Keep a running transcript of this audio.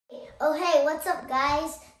Oh hey, what's up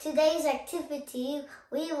guys? Today's activity,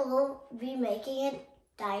 we will be making a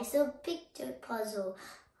dinosaur picture puzzle.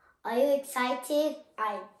 Are you excited?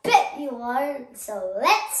 I bet you are. So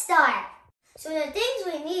let's start. So the things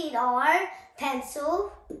we need are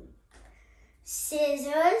pencil,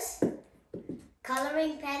 scissors,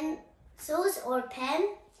 coloring pencils or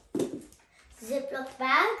pen, Ziploc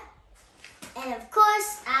bag, and of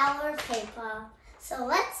course our paper. So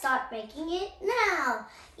let's start making it now.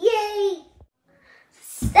 Yay!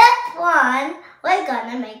 Step 1, we're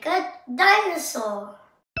gonna make a dinosaur.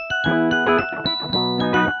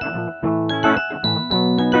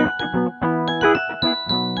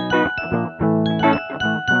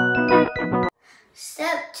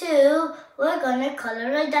 Step 2, we're gonna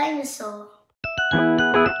color a dinosaur.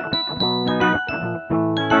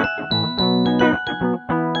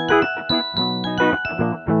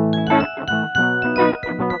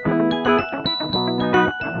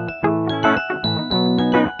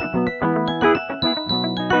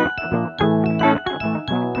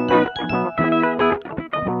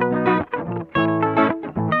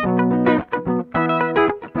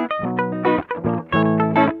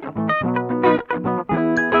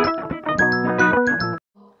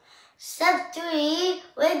 Step 3,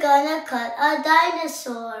 we're gonna cut a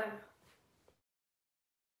dinosaur.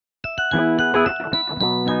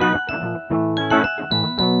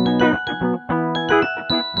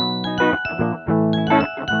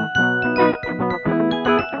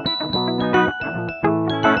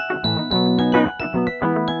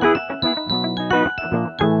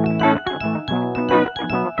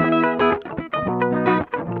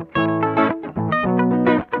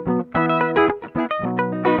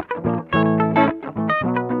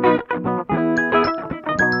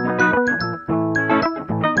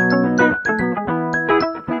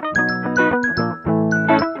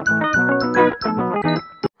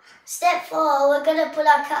 Step 4, we're going to put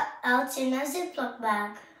our cutouts in a Ziploc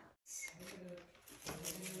bag.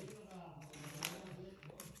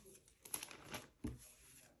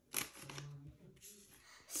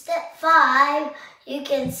 Step 5, you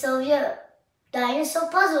can solve your dinosaur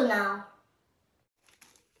puzzle now.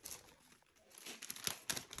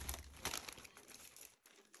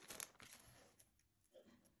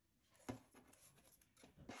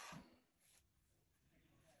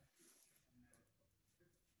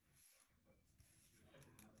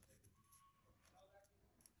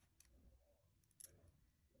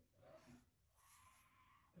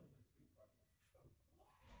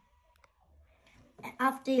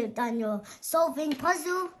 After you've done your solving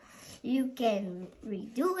puzzle, you can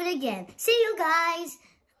redo it again. See you guys.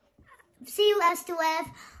 See you S2F.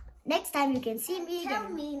 Next time you can see me. Tell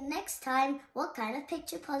me next time what kind of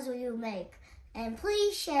picture puzzle you make. And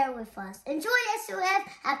please share with us. Enjoy S2F.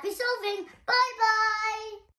 Happy solving. Bye-bye.